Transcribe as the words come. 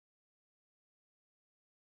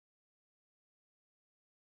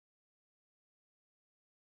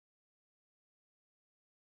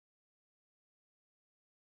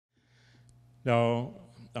Now,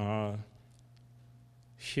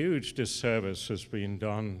 huge disservice has been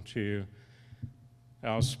done to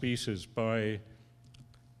our species by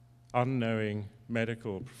unknowing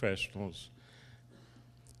medical professionals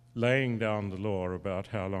laying down the law about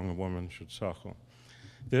how long a woman should suckle.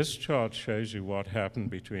 This chart shows you what happened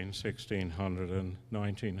between 1600 and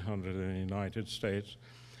 1900 in the United States.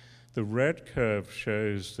 The red curve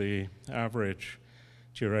shows the average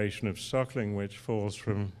duration of suckling, which falls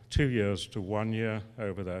from 2 years to 1 year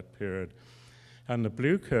over that period. And the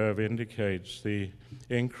blue curve indicates the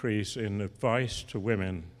increase in advice to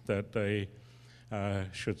women that they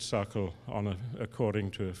should suckle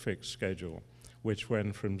according to a fixed schedule, which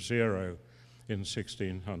went from 0 in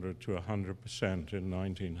 1600 to 100% in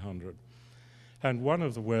 1900. And one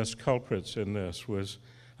of the worst culprits in this was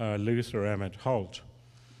Luther Emmett Holt,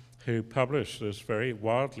 who published this very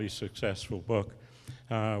wildly successful book,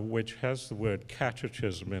 which has the word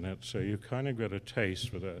catechism in it, so you kind of got a taste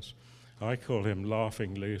for this. I call him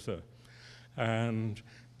Laughing Luther. And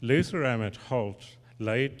Luther Emmett Holt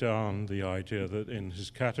laid down the idea that in his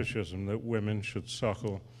catechism that women should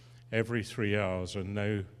suckle every 3 hours and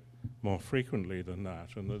no more frequently than that,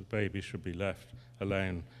 and that the baby should be left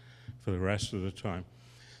alone for the rest of the time.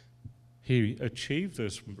 He achieved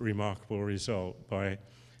this remarkable result by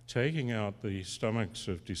taking out the stomachs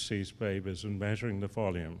of deceased babies and measuring the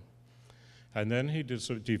volume. And then he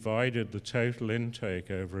divided the total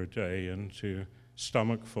intake over a day into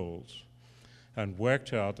stomachfuls and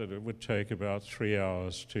worked out that it would take about 3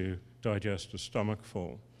 hours to digest a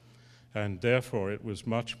stomachful. And therefore, it was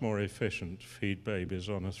much more efficient to feed babies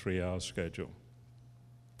on a 3-hour schedule.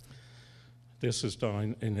 This has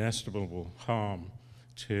done inestimable harm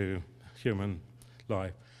to human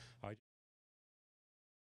life.